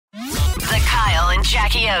Kyle and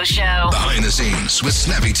Jackie O Show. Behind the scenes with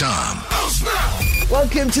Snappy Tom.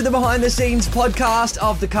 Welcome to the behind the scenes podcast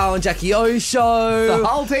of the Kyle and Jackie O Show. The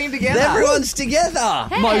whole team together. Everyone's together.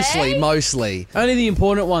 Mostly. Only the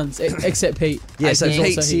important ones, except Pete. Yeah, so He's also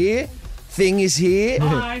Pete's here. Thing is here.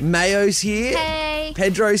 Hi. Mayo's here. Hey.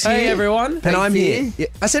 Pedro's here. Hey, everyone. And I'm Pete's here. here. Yeah,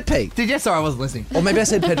 I said Pete. Did you? Sorry, I wasn't listening. Or maybe I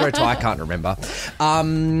said Pedro too. I can't remember.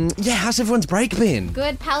 Yeah, how's everyone's break been?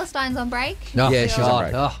 Good. Palestine's on break. Yeah, she's on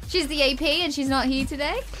break. Oh, She's the AP and she's not here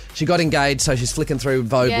today. She got engaged, so she's flicking through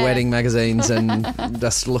Vogue Yeah. wedding magazines and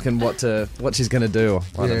just looking what she's going to do.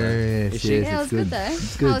 I don't know. yes, Yeah, it was good though.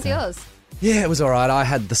 How was yours? Yeah, it was all right. I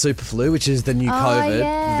had the super flu, which is the new COVID.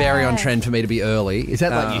 yeah. Very on trend for me to be early. Is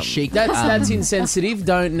that like your chic? That's insensitive.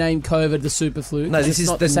 Don't name COVID the super flu. No, this It's is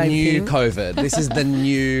not the same new thing. COVID. This is the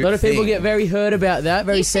new A lot of people thing. get very hurt about that.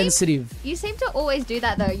 Very You seem- sensitive. You seem to always do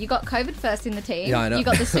that though. You got COVID first in the team. Yeah, I know. You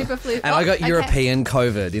got the super flu. And I got okay. European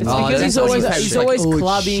COVID. In Oh, Because that's he's what always, you he's say. always Like, oh,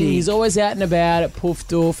 clubbing. shit. He's always out and about at Puff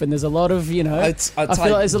Doof, and there's a lot of, It's I feel like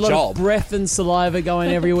like there's a lot job. of breath and saliva going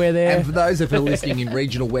everywhere there. And for those of you listening in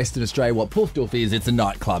regional Western Australia, what Puffdorf is, it's a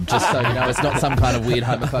nightclub. Just so you know, it's not some kind of weird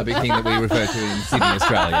homophobic thing that we refer to in Sydney,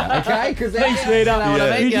 Australia. Okay? Thanks,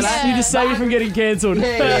 Peter. You just saved me from getting cancelled.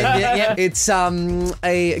 Yeah. It's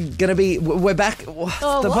gonna be. We're back.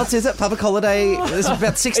 What is it? Public holiday. There's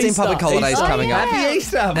about 16 Easter. public holidays Easter. coming up. Happy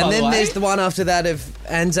Easter, by And then the way. there's the one after that of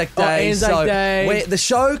Anzac Day. Anzac Day. The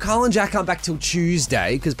show, Kyle and Jack aren't back till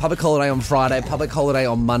Tuesday because public holiday on Friday, public holiday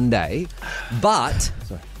on Monday. But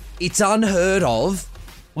it's unheard of.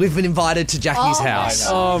 We've been invited to Jackie's house.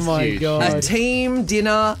 Oh my A god. team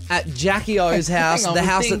dinner at Jackie O's house, the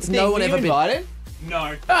house that's no one ever been. invited.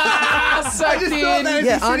 No. Sucked in.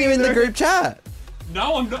 Yeah, aren't you in the group chat?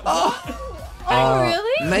 No, I'm not. Oh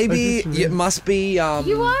really? Maybe it must be. You are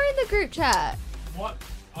in the group chat. What?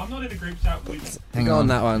 I'm not in the group chat with. Go on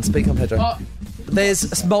that one. Speak on Pedro.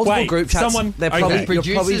 There's multiple Wait, group chats. someone- They're okay. probably, you're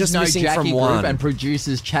Producers probably just know missing Jackie from group one. and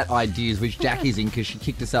producers chat ideas, which Jackie's in because she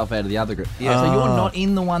kicked herself out of the other group. So you're not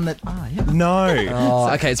in the one that. No. Oh,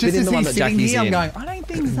 okay. It's been in the one that Jackie's I'm in. going, I don't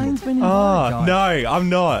think Zane's been Oh, invited. no, I'm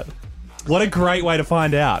not. What a great way to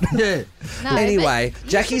find out. Yeah. No, Anyway, but you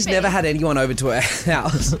Jackie's should be. never had anyone over to her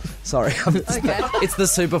house. Sorry. Okay. It's the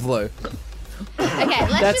super flu. Okay,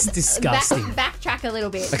 let's That's just disgusting. backtrack a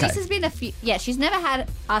little bit. Okay. This has been a few. Yeah, she's never had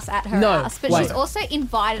us at her No, house, but wait. she's also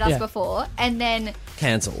invited us Yeah. before, and then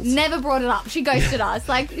Cancelled. never brought it up. She ghosted us.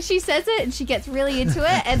 Like she says it, and she gets really into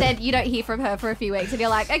it, and then you don't hear from her for a few weeks, and you're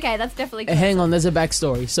like, okay, that's definitely. Hang on, there's a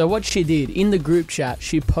backstory. So what she did in the group chat,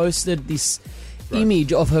 she posted this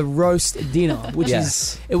image of her roast dinner, which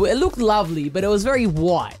Yes. it looked lovely, but it was very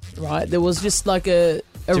white, right? There was just like a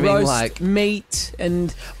Do you mean roast like- meat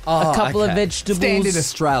and Oh, a couple of okay. vegetables. Standard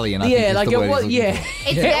Australian, I think. Yeah, is like the it word was. he's Yeah, looking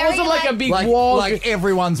It's it very, wasn't like a like- big for. wog. Like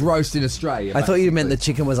everyone's roast in Australia. I thought you meant the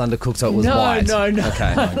chicken was undercooked, so it was No, white. no.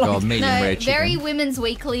 Okay. Oh, God, medium No, rare chicken. very Women's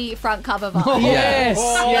Weekly front cover vibe. Yes,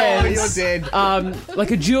 yes. dead.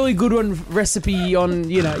 Like a Julie Goodwin recipe on,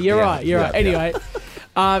 you're right. Anyway,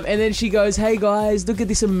 and then she goes, hey guys, look at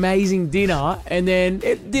this amazing dinner. And then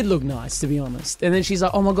it did look nice, to be honest. And then she's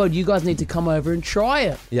like, oh my God, you guys need to come over and try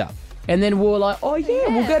it. Yeah. And then we were like, oh yeah,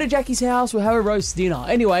 we'll go to Jackie's house, we'll have a roast dinner.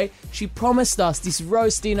 Anyway, she promised us this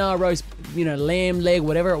roast dinner, lamb leg,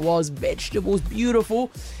 whatever it was, vegetables,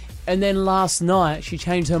 beautiful. And then last night, she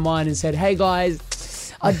changed her mind and said, hey guys,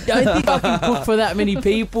 I don't think I can cook for that many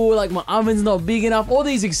people. Like, my oven's not big enough. All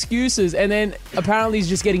these excuses. And then apparently he's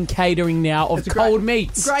just getting catering now of cold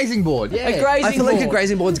meats. Grazing board, yeah. A grazing I feel like a board.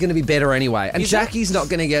 grazing board's going to be better anyway. And Is it? Jackie's not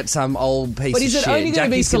going to get some old piece But of is it shit. only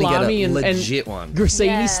going to be Jackie's gonna salami get a and legit one. grissini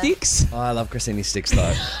Yeah. sticks? Oh, I love Grassini sticks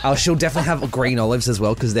though. Oh, she'll definitely have green olives as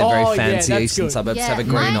well because they're very Oh, yeah, fancy that's eastern good. suburbs Yeah, have a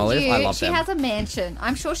green mind olive. you, I love she them. has a mansion.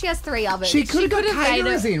 I'm sure she has 3 ovens. She could have got made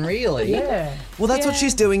caterers in, really. Yeah. Well, that's what Yeah.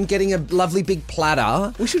 she's doing, getting a lovely big platter.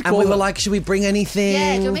 We should and call we were her. like, should we bring anything?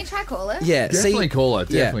 Yeah, do you want me to try call her? Yeah, Definitely see, call her.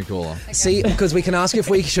 yeah. Definitely call her. See, because we can ask if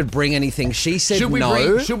we should bring anything. She said Should we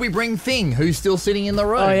no. bring Thing, who's still sitting in the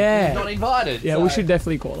room? Oh, yeah. He's not invited. Yeah, so- we should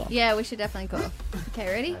definitely call her. Yeah, we should definitely call. Okay,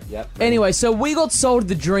 ready? Anyway, so we got sold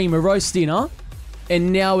the dream, a roast dinner,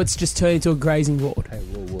 and now it's just turned into a grazing board.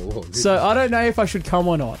 So I don't know if I should come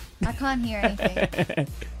or not. I can't hear anything.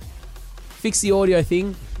 Fix the audio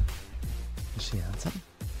thing. Does she answer?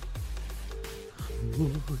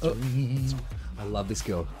 I love this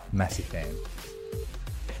girl. Massive fan.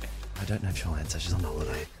 I don't know if she'll answer. She's on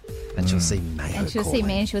holiday. And she'll see Mayo And she'll see calling.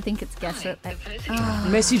 me and she'll think it's guest.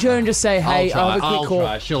 Message her and just say, hey, I'll I have a try. quick I'll call.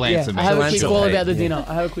 try. She'll answer me. I have She'll a quick answer call me. about the dinner.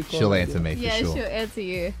 I have a quick call. She'll about answer me for Yeah, sure. she'll answer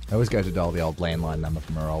you. I always go to dial the old landline number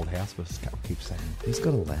from her old house, but I'll keep saying. Who's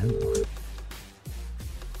got a landline?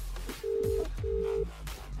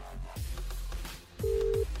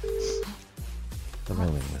 Don't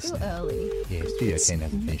really Too listen. early. Yeah, Studio 10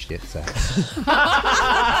 hasn't finished yet, so.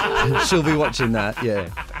 She'll be watching that. Yeah.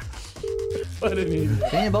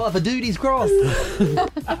 Stand by for duty's cross.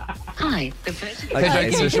 Hi, the person.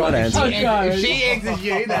 Okay, so short answer. Okay. If she exits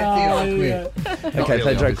you, that's it. Yeah. Okay,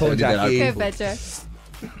 Pedro, call Jackie. Go, Pedro.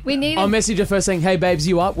 We need. I'll message her first saying, "Hey babes,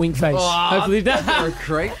 you up?" Wink face. Hopefully that. You're a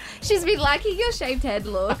creep. She's been liking your shaved head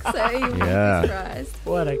look, so you won't Yeah. be surprised.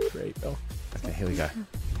 What a creep. Oh. Okay, here we go.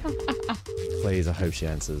 Please, I hope she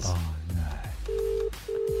answers.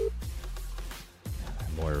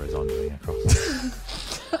 Moira's on doing a cross.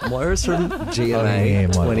 Moira's from GMA Oh, yeah,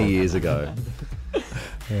 20 Moira. years ago.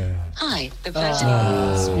 Hi, the person.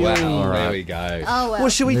 Wow, Alright. there we go. Oh, well. Well,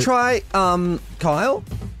 should we try Kyle?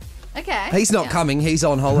 Okay. He's not Yeah. coming. He's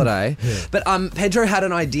on holiday. But Pedro had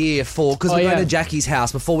an idea for, because we're going yeah. to Jackie's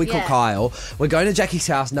house before we call Yeah. Kyle. We're going to Jackie's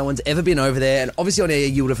house. No one's ever been over there. And obviously on air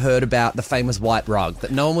you would have heard about the famous white rug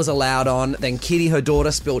that no one was allowed on. Then Kitty, her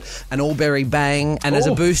daughter, spilled an all-berry bang. And as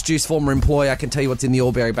a Oh. Boost Juice former employee, I can tell you what's in the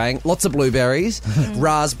all-berry bang. Lots of blueberries,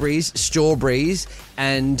 raspberries, strawberries,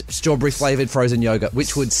 and strawberry-flavoured frozen yogurt,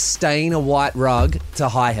 which would stain a white rug to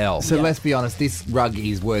high hell. So let's be honest, this rug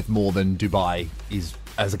is worth more than Dubai is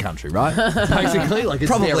as a country, right? Basically, like it's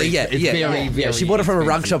Probably, very, yeah. it's yeah. very, yeah. very She bought it from a rug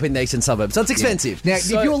expensive. shop in the eastern suburbs, so it's expensive. Now,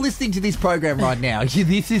 So- if you're listening to this program right now,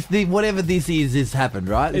 this is the whatever this is has happened,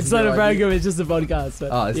 right? This It's is not your a idea? program, it's just a podcast. But,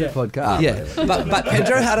 Oh, it's yeah. a podcast. Yeah, but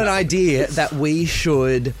Pedro had an idea that we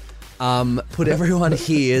should put everyone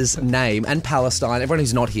here's name and Palestine, everyone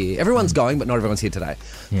who's not here. Everyone's going, but not everyone's here today.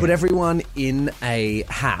 Put everyone in a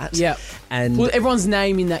hat. Yeah. And Put everyone's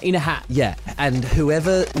name in a hat. yeah, and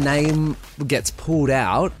whoever name gets pulled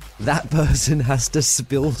out, that person has to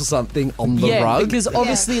spill something on the Yeah, rug. because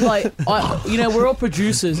obviously, like, we're all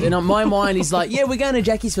producers, and my mind is like, yeah, we're going to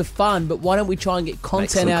Jackie's for fun, but why don't we try and get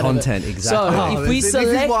content some out content, of it? exactly. So Oh, if we this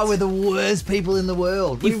select, is why we're the worst people in the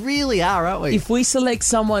world. We really are, aren't we? if we select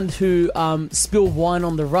someone who spilled wine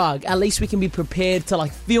on the rug, at least we can be prepared to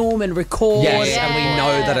like film and record. Yes, Yeah. and we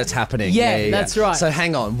know that it's happening. Yeah, that's right. So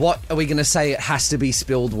hang on, what are we going to say? It has to be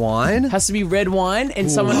spilled wine? Has to be red wine, and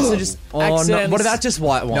someone has to just accidentally. What about just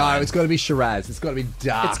white wine? no, it's got to be Shiraz. It's got to be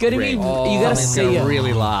dark. It's gotta be- red. you gotta Something's see gonna it.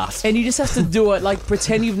 really last. And you just have to do it, like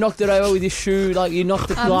pretend you've knocked it over with your shoe, like you knocked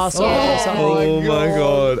the glass off or scared. something. Oh my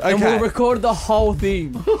god. Okay. And we'll record the whole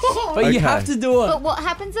thing. But you Okay. have to do it. But what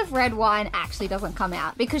happens if red wine actually doesn't come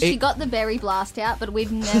out? Because she It- got the berry blast out, but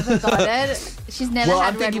we've never got it. She's never Well,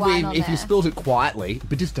 had I'm red thinking wine on if there. you spilled it quietly,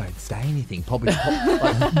 but just don't say anything. Probably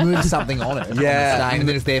like, move something on it. on the Yeah. stain, and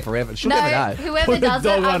then it's there forever. She'll no, never know. whoever Put a does it,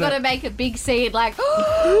 dog I've on got it. to make a big scene like,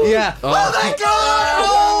 Yeah. Oh my god!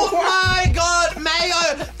 Oh my god!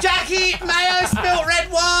 Mayo! Jackie! Mayo spilled red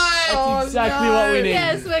wine! oh, exactly no. what we need.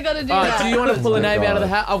 Yes, we're going to do All that. right, do you want to pull a Oh, name out of the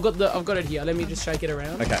God. hat? I've got it here. Let me just shake it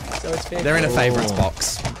around. Okay. So it's fair. They're in a game. favourites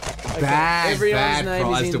box. Bad, Everyone's bad name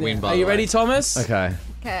prize is in to win, there. by Are the you way. ready, Thomas? Okay.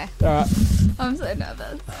 Okay, All right, I'm so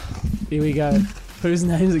nervous. here we go. Whose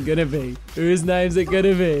name's it gonna be? Whose name's it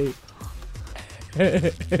gonna be?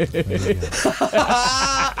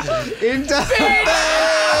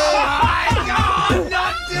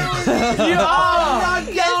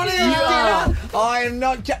 I am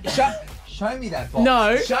not. Show me that box.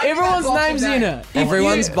 No, Show me everyone's that box name's of in names. it. If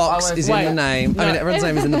Everyone's you- box is in wait, the name. I no. mean, everyone's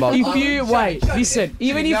name is in the box. If you wait, listen.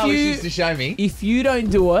 Even if No, it's you just to show me. if you don't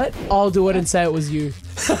do it, I'll do it and say it was you.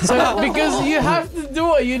 So because you have to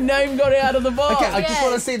do it, your name got out of the box. Okay, I just Yes.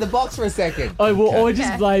 want to see the box for a second. I will always just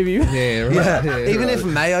Okay. blame you. Yeah, right. Yeah. Even if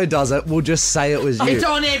Mayo does it, we'll just say it was you. It's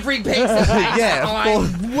on every piece of paper. Yeah, of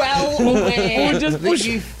course. I'm well aware. We'll just that push.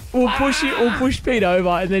 you- We'll push Pete over,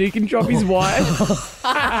 and then he can drop his wine.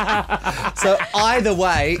 So either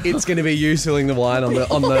way, it's going to be you spilling the wine on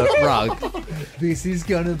the rug. This is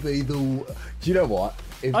gonna be the. Do you know what?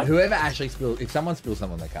 If whoever actually spills, if someone spills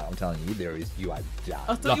something on the car, I'm telling you, you are done.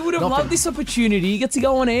 I thought you would have loved this opportunity. You get to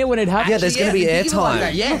go on air when it happens. Yeah, there's going to be think about airtime.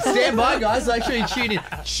 that. Yeah, stand by, guys. Make sure you tune in.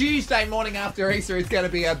 Tuesday morning after Easter, it's going to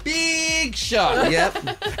be a big show. Yep.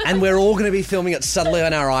 And we're all going to be filming it subtly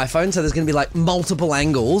on our iPhone, so there's going to be like multiple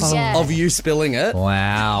angles Yeah. of you spilling it.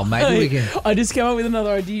 Wow, maybe we can. I just came up with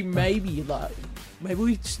another idea. Maybe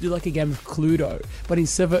we just do like a game of Cluedo, but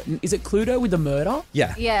instead of is it Cluedo with the murder?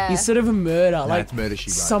 Yeah. Yeah. Instead of a murder, like it's Murder,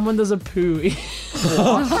 She Wrote. someone does a poo.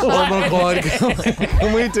 Oh my god.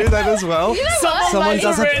 Can we do that as well? Someone makes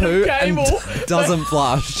does a random poo and cable. doesn't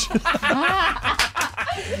flush.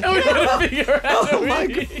 And we gotta figure out.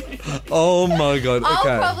 Oh my god. I'll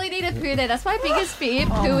Okay. probably need a to poo there. That's my biggest fear,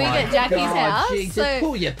 pooing at Jackie's house. Just So,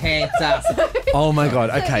 pull your pants up. Oh my god.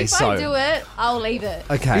 Okay, if I so do it, I'll leave it.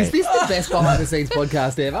 okay. Is this the best behind the scenes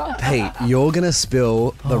podcast ever? Pete, you're gonna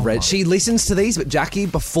spill the red. She listens to these, but Jackie,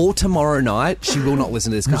 before tomorrow night, she will not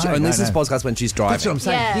listen to this because she only listens to podcasts when she's driving. That's what I'm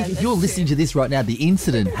saying. Yeah, if that's you're true. listening to this right now, the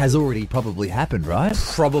incident has already probably happened, right?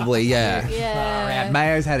 Probably, yeah. Yeah.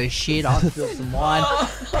 Mayo's had a shit. I spilled some wine.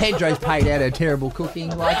 Pedro's paid out her terrible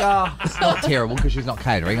cooking. Like, it's not terrible because she's not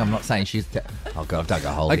catering. I'm not saying she's. Oh god, I've dug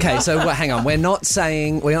a hole. Okay, so hang on. We're not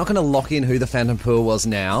going to lock in who the Phantom Pool was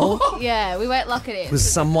now, Yeah, we won't lock it in. because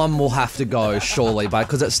someone will have to go surely,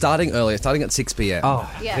 because it's starting early. It's starting at 6 p.m.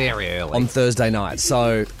 Yeah. very early. on Thursday night.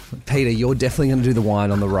 So, Peter, you're definitely going to do the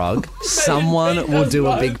wine on the rug. Someone will do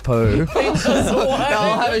a big poo.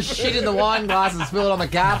 I'll have a shit in the wine glass and spill it on the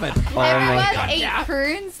carpet. Everyone eat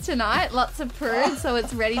prunes tonight, lots of prunes, so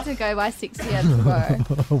it's ready to go by 6 p.m. tomorrow.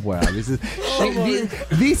 Oh, wow,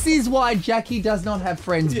 this is why Jackie does not have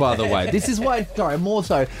friends, by the way. This is why,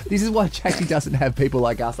 this is why Jackie doesn't have people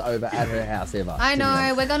like us over at her house ever. I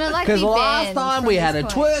know, we're gonna like be Because last banned time from we this had a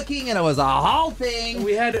point. twerking and it was a whole thing.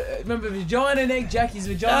 We had, remember, vagina neck. Jackie's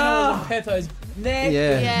vagina was on Petho's neck.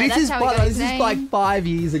 Yeah. Yeah, This that's is how we got his this is name. like 5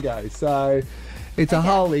 years ago, so it's a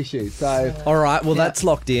whole issue. So All right, well, that's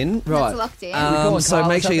locked in. right. That's locked in. calling So Kyle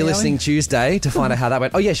make or sure you're something, listening Tuesday to find out how that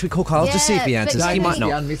went. Oh, yeah, should we call Kyle? Just see if he Yeah, answers. but He don't might be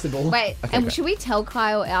not. unmissable. Wait, and great. should we tell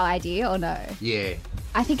Kyle our idea or no? Yeah.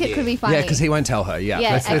 I think it could be funny. Yeah, because he won't tell her. Yeah.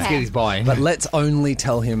 Yeah. Let's Okay. get his buy-in. But let's only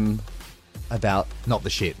tell him about. Not the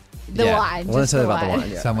shit. The yeah. wine. Well, let's just tell him about the wine.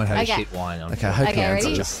 wine. Yeah. Someone had Okay. a shit wine on. Okay, I hope he Okay,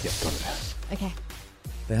 ready? answers. Okay.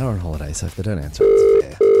 They are on holiday, so if they don't answer,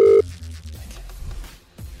 it's fair.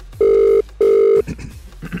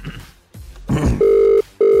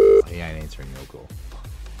 He ain't answering your call.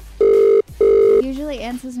 Usually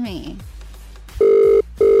answers me.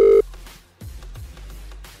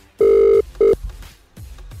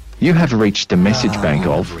 You have reached the message bank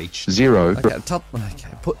of reached. 0. Okay,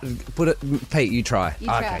 put it. Pete, you try. You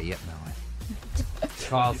try. Okay, yep, no way.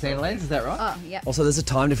 Kyle Sandilands, is that right? Oh, yeah. Also, there's a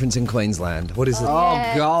time difference in Queensland. What is it? Oh,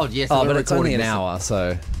 Yeah. God, yes. Oh, we're but it's only recording an this. hour,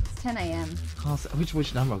 so. It's 10 a.m.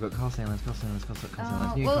 Which number? I've got Kyle Sandilands, Kyle Sandilands, Kyle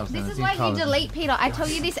Sandilands, new Well, Kyle this Sandilands, is new why Kyle you Sandilands. delete, Peter. I tell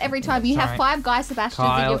you this every time. You have Sorry. 5 Guy Sebastians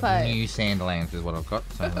in Kyle your phone. New Sandilands is what I've got,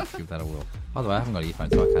 so let's give that a whirl. By the way, I haven't got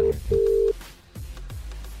earphones, so I can't hear anything.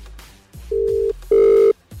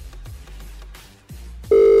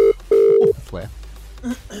 Oh, that's loud.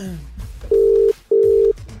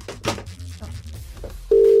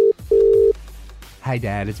 Hey,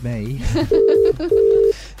 Dad, it's me.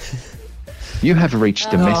 You have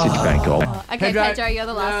reached the message bank of Okay, Pedro. Pedro, you're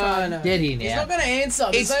the last one. No. Get in He's now. not going to answer.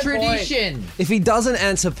 There's It's no point. tradition. If he doesn't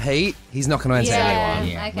answer Pete, he's not going to answer Yeah. anyone.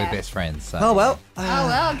 Yeah, Okay. we're best friends. So. Oh, well. Oh,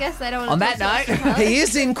 well, I guess they don't want On to that note, He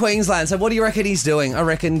is in Queensland, so what do you reckon he's doing? I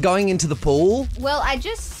reckon going into the pool. Well, I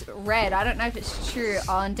just read, I don't know if it's true,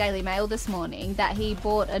 on Daily Mail this morning that he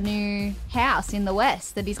bought a new house in the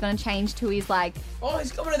West that he's going to change to his, like, Oh,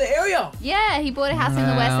 he's coming to the area. yeah, he bought a house in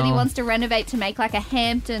the West that he Wow. wants to renovate to make like a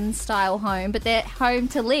Hampton-style home, but they're home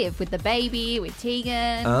to live with the baby, with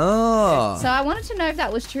Tegan. Oh. So I wanted to know if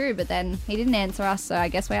that was true, but then he didn't answer us, so I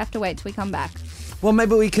guess we have to wait till we come back. Well,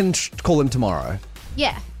 maybe we can call him tomorrow.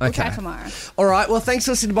 Yeah, we'll try Okay. tomorrow. All right. Well, thanks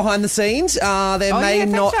for listening behind the scenes. There may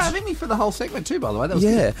not. Thanks for having me for the whole segment too, by the way. That was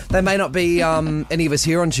Yeah, good. there may not be any of us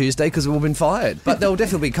here on Tuesday because we've all been fired, but there'll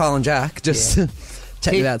definitely be Kyle and Jack just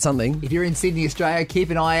chatting about something. If you're in Sydney, Australia, keep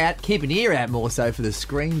an eye out, keep an ear out more so for the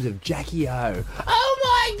screams of Jackie O. Oh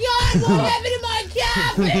my God, what happened to my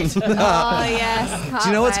carpet? Oh, yes. Do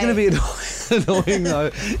you know what's going to be annoying though?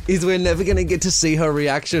 Is we're never going to get to see her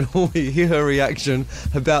reaction or we hear her reaction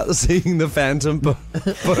about seeing the Phantom poo.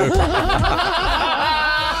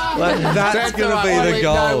 Like, that's going to be the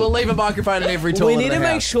goal. No, we'll leave a microphone in every toilet. We need in to the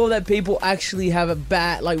make house. sure that people actually have a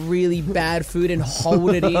bad, like really bad food and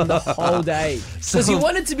hold it in the whole day. Because you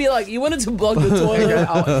want it to be like, you want it to block the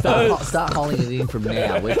toilet. Start holding it in from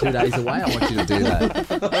now. We're 2 days away. I want you to do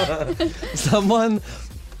that. Someone.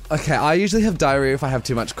 Okay, I usually have diarrhea if I have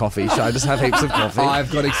too much coffee. Should I just have heaps of coffee?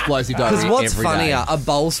 I've got explosive diarrhea Because what's every day. funnier, a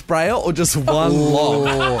bowl sprayer or just one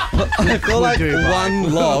log? I feel like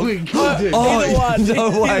one log. Either one.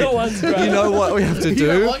 no way. Either one's great. You know what we have to You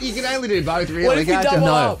know do? what? You can only do both, really. What if we can't you? double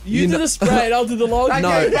No, up? You you do know- the spray and I'll do the log.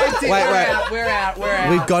 No, That's it. wait. We're out.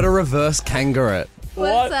 We've got to reverse kangaroo it.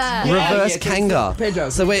 What's that? Reverse yeah, kanga. Pedro.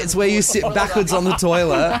 So it's where you sit backwards on the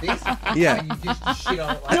toilet. Yeah. You just shit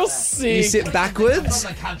on it like You're that. sick. You sit backwards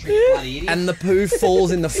From the country, bloody idiot. and the poo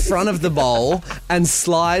falls in the front of the bowl and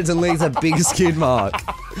slides and leaves a big skid mark.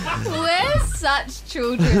 Where's such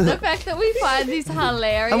children. The fact that we find this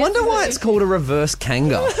hilarious. I wonder why it's called a reverse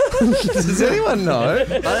kanga. Does anyone know? I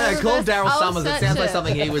don't know. Call Daryl I'll Summers. It search sounds like it.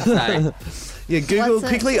 something he would say. Yeah, Google What's it?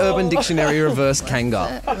 quickly Urban Dictionary reverse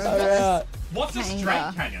kanga. What's a straight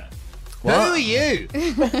Kanga. hanger? Who are you?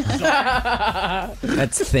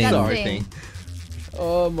 That's thing. Sorry, thing. thing.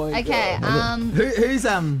 Oh my Okay, god. Who's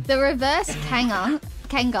the reverse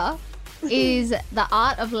kanga is the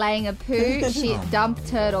art of laying a poo, shit, dump,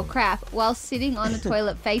 turd, or crap while sitting on a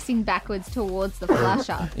toilet facing backwards towards the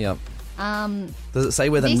flusher. Yep. Um, Does it say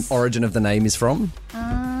where the This- origin of the name is from?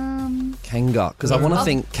 Kanga. Because I want to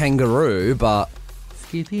think kangaroo, but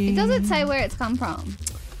it doesn't say where it's come from.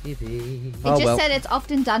 It Oh, just well. said it's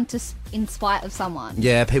often done in spite of someone.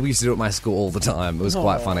 yeah, people used to do it at my school all the time. It was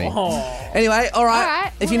quite funny. Anyway, all right. All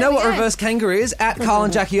right, If well, you know there what we go. reverse kangaroo is, at Carl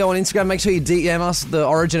and Jackie O on Instagram, make sure you DM us the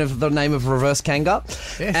origin of the name of reverse kanga.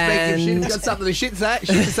 Yeah, speaking of shit, got something to shit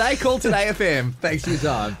to say, call Today FM. Thanks for your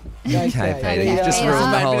time. Okay, Peter, you just Peter. ruined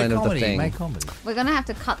the Make whole Make end of the comedy, thing. Make comedy. We're going to have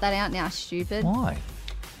to cut that out now, stupid. Why?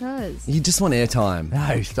 Because You just want airtime.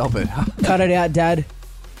 No, stop it. Cut it out, Dad.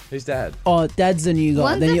 Who's dad? Oh, Dad's the new guy.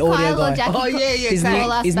 once The if new audio Kyle or guy. Jackie Oh, yeah, yeah, His call nick-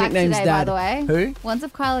 us his back nickname's today, Dad. by the way. Who? Once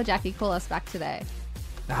if Kyle or Jackie call us back today.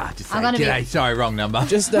 Just say I'm gonna be- g'day. Sorry, wrong number.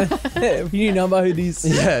 Just new number. Who it is?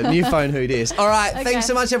 Yeah, new phone who dis. All right, Okay. thanks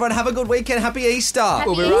so much, everyone. Have a good weekend. Happy Easter.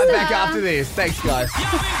 We'll be right back Easter. after this. Thanks, guys.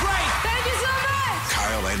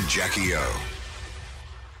 Kyle and Jackie O.